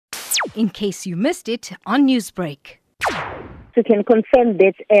in case you missed it on Newsbreak. We can confirm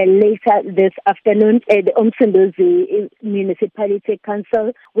that later this afternoon, the uMsunduzi Municipality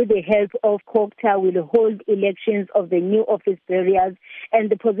Council, with the help of COGTA, will hold elections of the new office bearers, and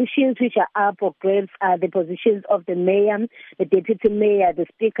the positions which are up for grabs are the positions of the mayor, the deputy mayor, the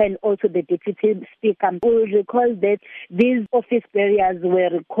speaker, and also the deputy speaker. We will recall that these office bearers were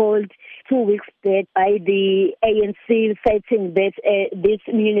recalled 2 weeks back by the ANC, citing that this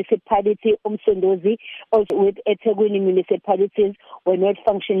municipality, uMsunduzi, also with eThekwini municipality, were not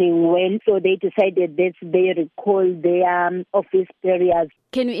functioning well, so they decided that they recall their office bearers.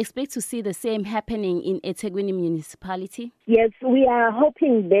 Can we expect to see the same happening in eThekwini municipality? Yes, we are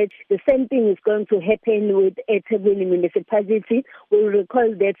hoping that the same thing is going to happen with eThekwini municipality. We'll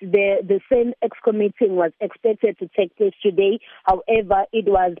recall that the same ex-committee was expected to take place today. However, it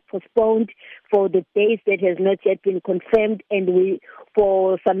was postponed for the dates that has not yet been confirmed, and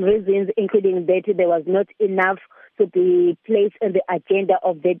for some reasons, including that there was not enough to be placed on the agenda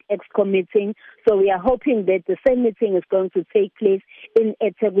of that ex-committee. So we are hoping that the same meeting is going to take place in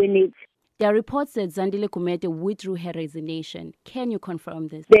eThekwini. There are reports that Zandile Gumede withdrew her resignation. Can you confirm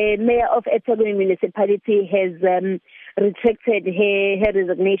this? The mayor of eThekwini municipality has retracted her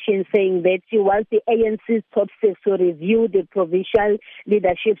resignation, saying that she wants the ANC's top six to review the provincial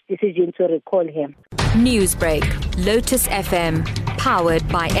leadership's decision to recall him. Newsbreak, Lotus FM, powered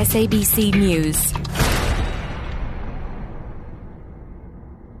by SABC News.